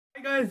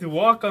Hi guys,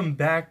 welcome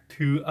back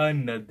to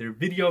another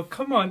video.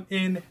 Come on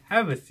in,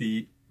 have a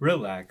seat,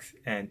 relax,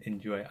 and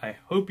enjoy. I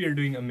hope you're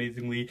doing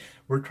amazingly.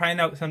 We're trying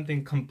out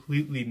something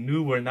completely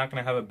new. We're not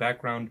going to have a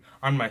background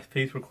on my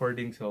face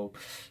recording, so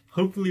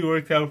hopefully it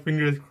works out.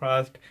 Fingers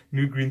crossed.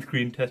 New green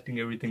screen, testing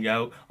everything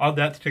out. All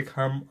that's to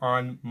come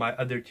on my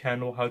other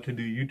channel, How to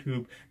Do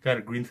YouTube. Got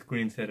a green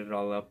screen, set it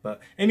all up. But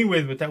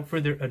anyways, without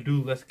further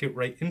ado, let's get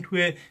right into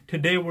it.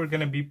 Today we're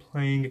going to be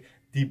playing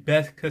the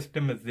best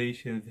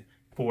customizations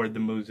for the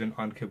Mosin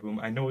on Kuboom.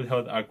 I know it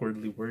was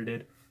awkwardly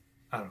worded.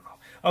 I don't know.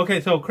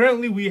 Okay, so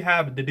currently we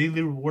have the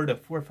daily reward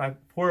of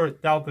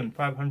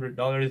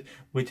 $4,500,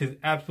 which is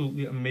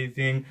absolutely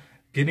amazing.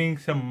 Getting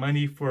some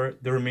money for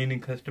the remaining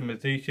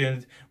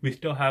customizations. We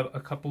still have a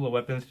couple of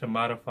weapons to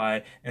modify,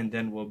 and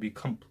then we'll be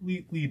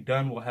completely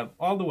done. We'll have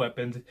all the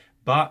weapons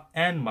bought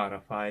and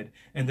modified,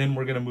 and then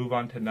we're going to move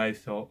on to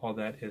knives, so all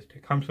that is to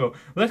come. So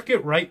let's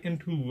get right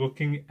into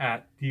looking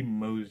at the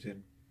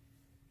Mosin.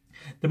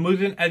 The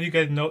Mosin, as you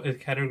guys know, is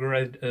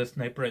categorized as a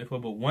sniper rifle,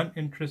 but one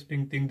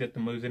interesting thing that the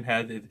Mosin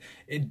has is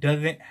it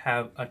doesn't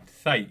have a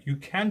sight. You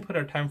can put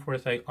a time for a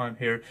sight on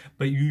here,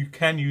 but you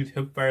can use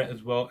hipfire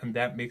as well, and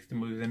that makes the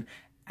Mosin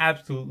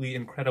absolutely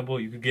incredible.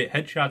 You could get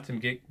headshots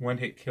and get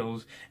one-hit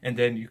kills, and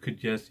then you could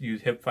just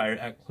use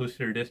hipfire at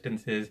closer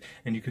distances,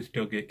 and you could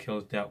still get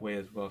kills that way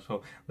as well.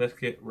 So let's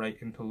get right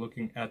into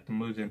looking at the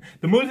Mosin.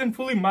 The Mosin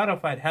fully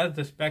modified has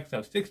the specs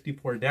of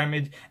 64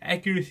 damage,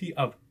 accuracy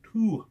of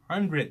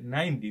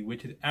 290,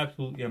 which is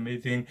absolutely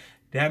amazing,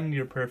 damn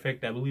near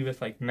perfect. I believe it's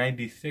like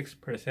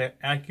 96%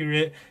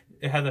 accurate.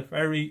 It has a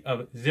fire rate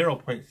of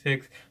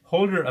 0.6,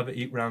 holder of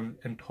 8 rounds,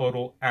 and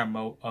total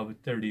ammo of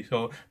 30.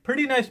 So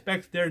pretty nice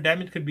specs there.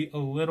 Damage could be a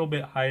little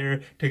bit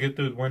higher to get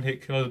those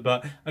one-hit kills,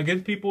 but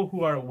against people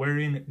who are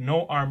wearing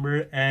no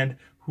armor and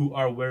who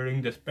are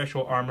wearing the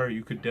special armor,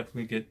 you could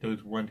definitely get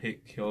those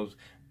one-hit kills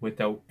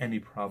without any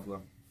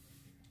problem.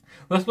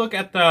 Let's look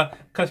at the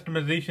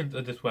customizations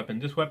of this weapon.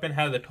 This weapon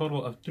has a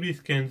total of 3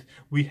 skins.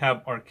 We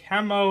have our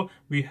camo,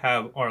 we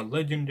have our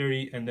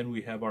legendary, and then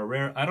we have our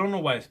rare. I don't know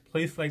why it's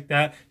placed like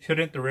that.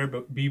 Shouldn't the rare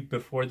be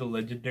before the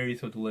legendary,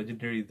 so the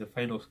legendary is the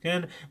final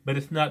skin? But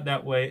it's not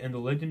that way, and the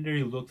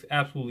legendary looks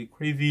absolutely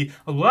crazy.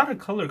 A lot of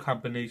color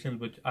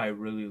combinations, which I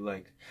really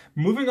like.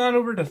 Moving on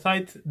over to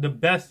sights, the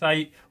best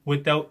sight,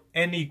 without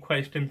any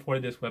question, for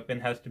this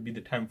weapon has to be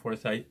the Time 4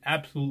 sight.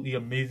 Absolutely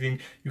amazing.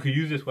 You could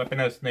use this weapon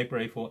as a sniper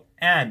rifle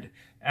and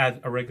as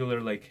a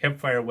regular like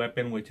hipfire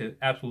weapon, which is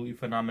absolutely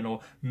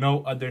phenomenal.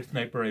 No other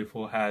sniper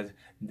rifle has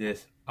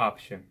this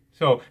option.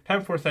 So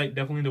Time 4 sight,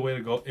 definitely the way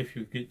to go if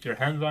you get your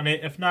hands on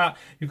it. If not,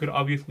 you could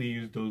obviously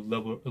use those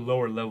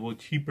lower level,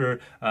 cheaper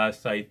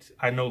sights.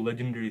 I know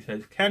legendary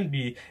sights can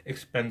be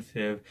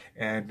expensive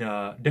and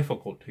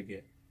difficult to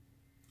get.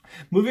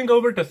 Moving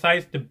over to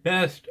sights,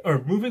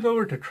 moving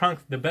over to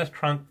trunks, the best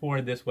trunk for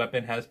this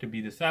weapon has to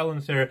be the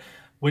silencer.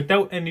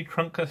 Without any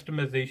trunk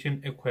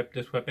customization equipped,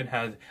 this weapon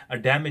has a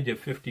damage of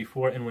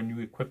 54, and when you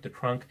equip the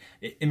trunk,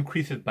 it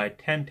increases by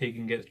 10,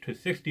 taking it to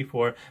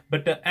 64,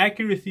 but the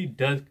accuracy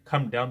does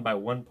come down by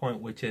 1 point,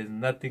 which is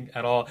nothing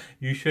at all.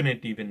 You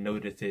shouldn't even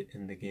notice it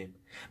in the game.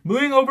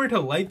 Moving over to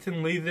lights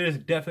and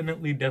lasers,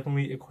 definitely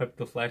equip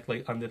the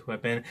flashlight on this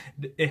weapon.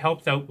 It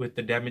helps out with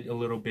the damage a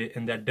little bit,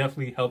 and that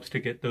definitely helps to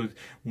get those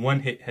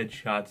one-hit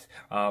headshots,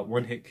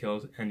 one-hit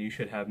kills, and you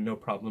should have no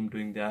problem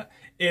doing that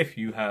if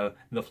you have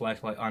the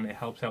flashlight on. It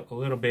helps out a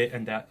little bit,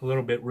 and that a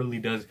little bit really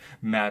does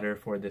matter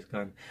for this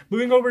gun.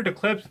 Moving over to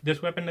clips,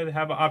 this weapon doesn't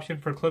have an option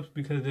for clips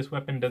because this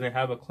weapon doesn't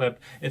have a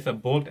clip. It's a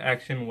bolt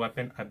action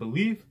weapon, I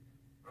believe.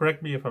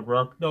 Correct me if I'm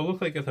wrong. No, it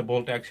looks like it's a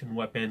bolt action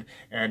weapon,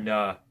 and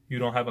you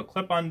don't have a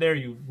clip on there.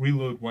 You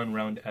reload 1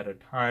 round at a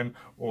time,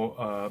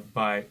 or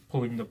by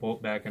pulling the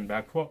bolt back and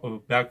back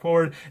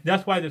forward.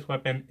 That's why this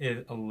weapon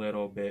is a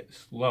little bit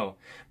slow.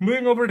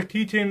 Moving over to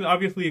keychains,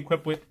 obviously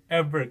equip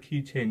whatever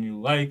keychain you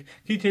like.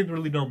 Keychains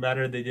really don't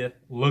matter. They just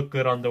look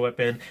good on the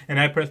weapon. And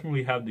I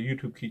personally have the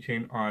YouTube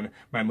keychain on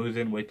my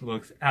Mosin, which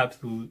looks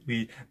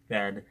absolutely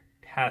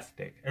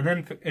fantastic. And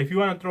then if you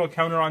want to throw a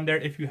counter on there,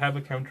 if you have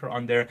a counter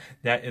on there,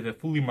 that is a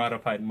fully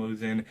modified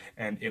Mosin,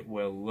 and it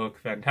will look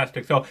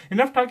fantastic. So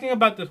enough talking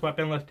about this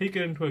weapon. Let's take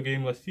it into a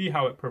game. Let's see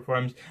how it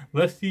performs.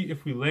 Let's see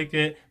if we like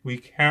it. We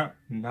can't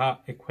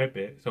not equip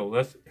it, so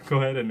let's go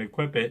ahead and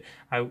equip it.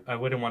 I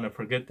wouldn't want to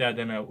forget that,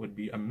 then it would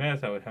be a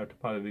mess. I would have to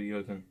pause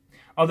videos and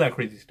all that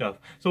crazy stuff.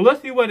 So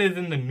let's see what is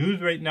in the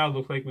news right now.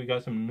 Looks like we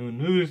got some new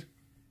news.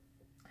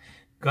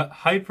 Got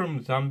hide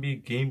from zombie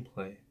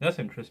gameplay. That's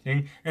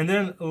interesting. And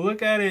then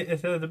look at it.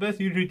 It says the best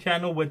YouTube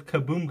channel with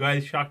Kuboom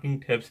guys shocking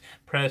tips.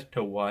 Press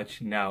to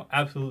watch now.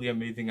 Absolutely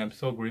amazing. I'm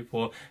so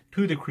grateful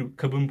to the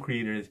Kuboom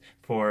creators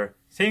for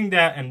saying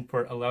that and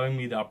for allowing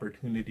me the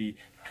opportunity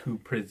to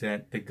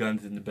present the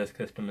guns and the best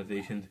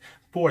customizations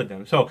for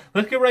them. So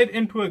let's get right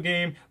into a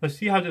game. Let's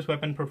see how this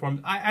weapon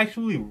performs. I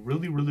actually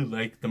really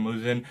like the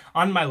Mosin.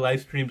 On my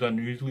live streams,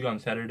 usually on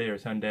Saturday or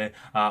Sunday,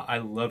 I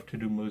love to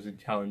do Mosin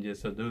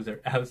challenges. So those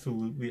are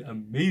absolutely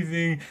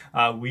amazing.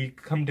 We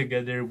come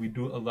together, we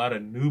do a lot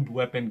of noob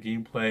weapon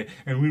gameplay,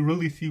 and we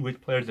really see which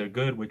players are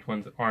good, which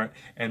ones aren't,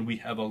 and we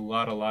have a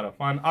lot of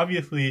fun.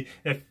 Obviously,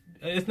 if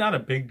it's not a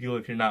big deal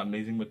if you're not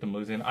amazing with the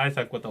Mosin. I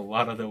suck with a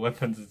lot of the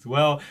weapons as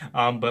well,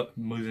 but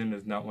Mosin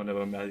is not one of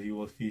them, as you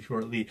will see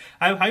shortly.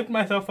 I've hyped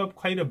myself up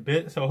quite a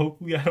bit, so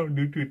hopefully I don't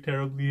do too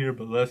terribly here,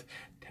 but let's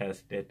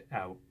test it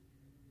out.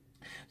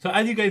 So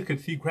as you guys could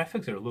see,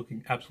 graphics are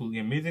looking absolutely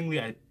amazingly.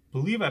 I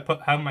believe I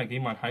have my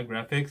game on high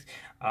graphics,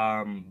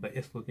 but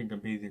it's looking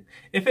amazing.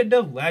 If it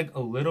does lag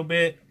a little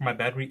bit, my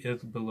battery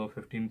is below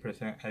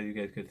 15%, as you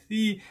guys could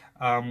see,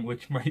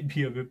 which might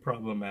be a bit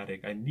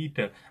problematic. I need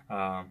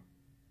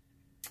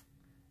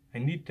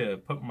to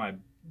put my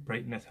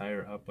brightness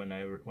higher up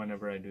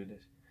whenever I do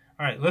this.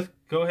 Alright, let's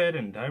go ahead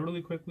and die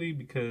really quickly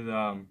because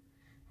I'm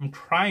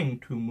trying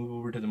to move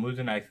over to the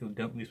Mosin. I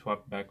accidentally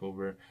swapped back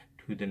over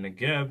to the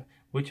Negev,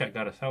 which I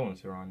got a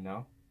silencer on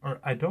now. Or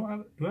I don't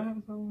have, do I have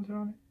a silencer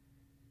on it?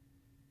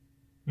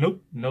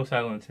 Nope, no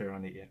silencer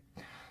on it yet.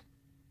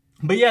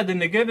 But yeah, the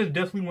Negev is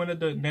definitely one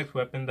of the next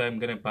weapons I'm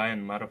going to buy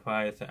and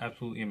modify. It's an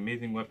absolutely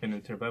amazing weapon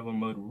in survival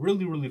mode.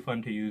 Really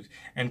fun to use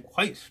and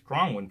quite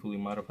strong when fully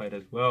modified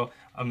as well.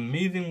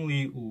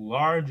 Amazingly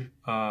large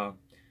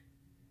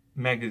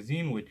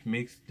magazine, which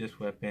makes this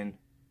weapon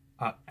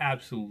an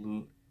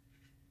absolute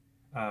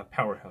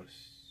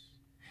powerhouse.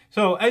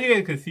 So as you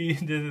guys can see,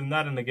 this is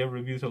not a Negev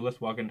review, so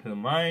let's walk into the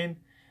mine.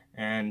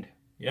 And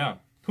yeah,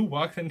 who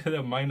walks into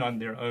the mine on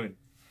their own?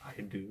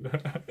 I do.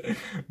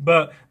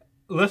 But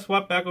let's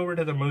swap back over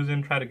to the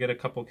Mosin, try to get a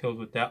couple kills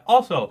with that.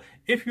 Also,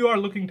 if you are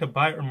looking to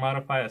buy or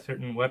modify a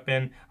certain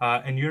weapon,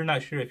 and you're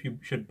not sure if you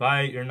should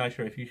buy it, you're not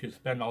sure if you should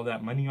spend all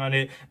that money on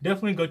it,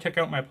 definitely go check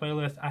out my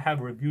playlist. I have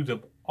reviews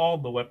of all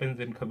the weapons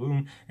in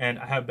Kuboom, and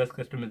I have best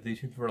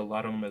customizations for a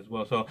lot of them as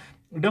well. So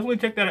definitely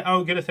check that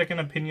out. Get a second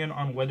opinion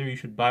on whether you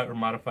should buy or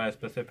modify a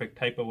specific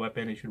type of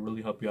weapon. It should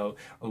really help you out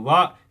a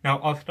lot. Now,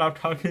 I'll stop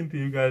talking to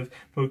you guys,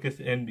 focus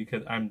in,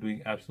 because I'm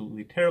doing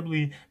absolutely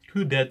terribly.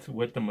 2 deaths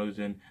with the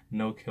Mosin,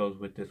 no kills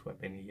with this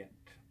weapon yet.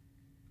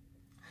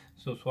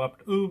 So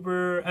swapped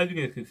over. As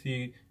you guys can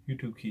see,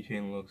 YouTube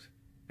keychain looks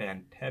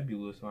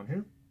fantabulous on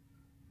here.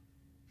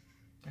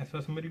 I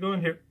saw somebody go in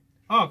here.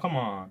 Oh, come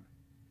on.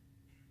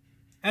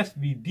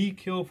 SVD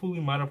kill, fully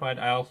modified.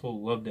 I also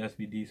love the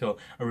SVD, so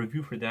a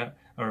review for that,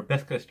 or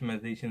best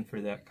customization for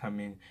that,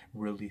 coming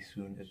really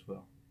soon as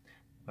well.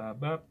 Ba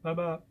ba ba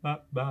ba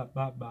ba ba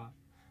ba ba.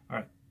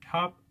 Alright,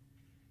 hop.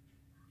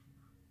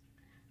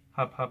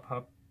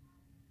 Hop.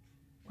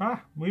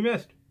 Ah, we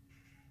missed.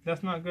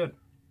 That's not good.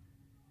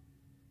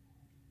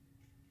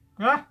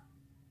 Ah!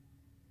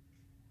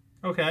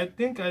 Okay, I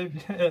think I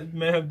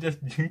may have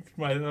just jinxed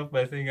myself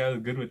by saying I was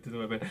good with this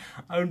weapon.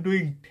 I'm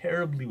doing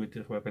terribly with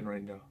this weapon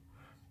right now.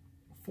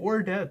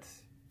 4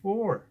 deaths.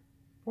 4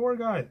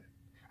 guys.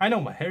 I know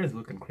my hair is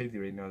looking crazy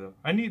right now though.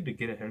 I need to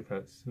get a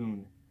haircut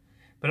soon.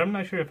 But I'm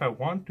not sure if I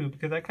want to,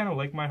 because I kind of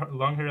like my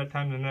long hair at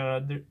times, and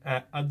then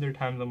at other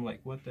times I'm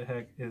like, what the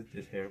heck is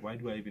this hair? Why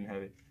do I even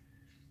have it?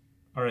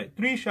 Alright,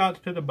 3 shots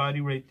to the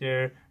body right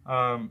there.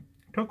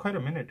 Took quite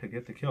a minute to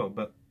get the kill,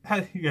 but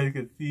as you guys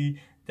can see,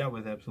 that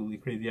was absolutely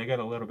crazy. I got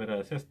a little bit of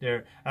assist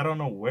there. I don't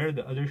know where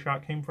the other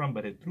shot came from,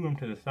 but it threw him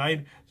to the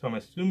side, so I'm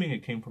assuming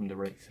it came from the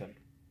right side.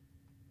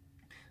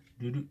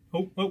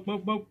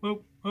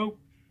 Oh,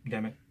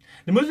 damn it.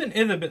 The Mosin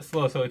is a bit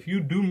slow, so if you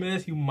do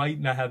miss, you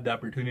might not have the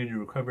opportunity to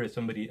recover if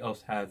somebody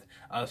else has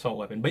an assault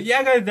weapon. But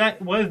yeah, guys,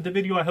 that was the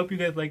video. I hope you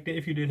guys liked it.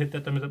 If you did, hit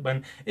that thumbs up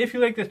button. If you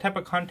like this type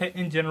of content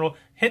in general,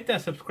 hit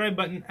that subscribe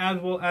button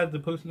as well as the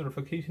post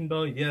notification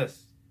bell.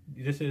 Yes,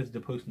 this is the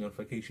post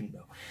notification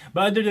bell.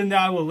 But other than that,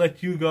 I will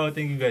let you go.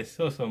 Thank you guys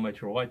so much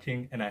for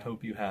watching, and I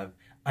hope you have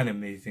an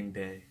amazing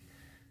day.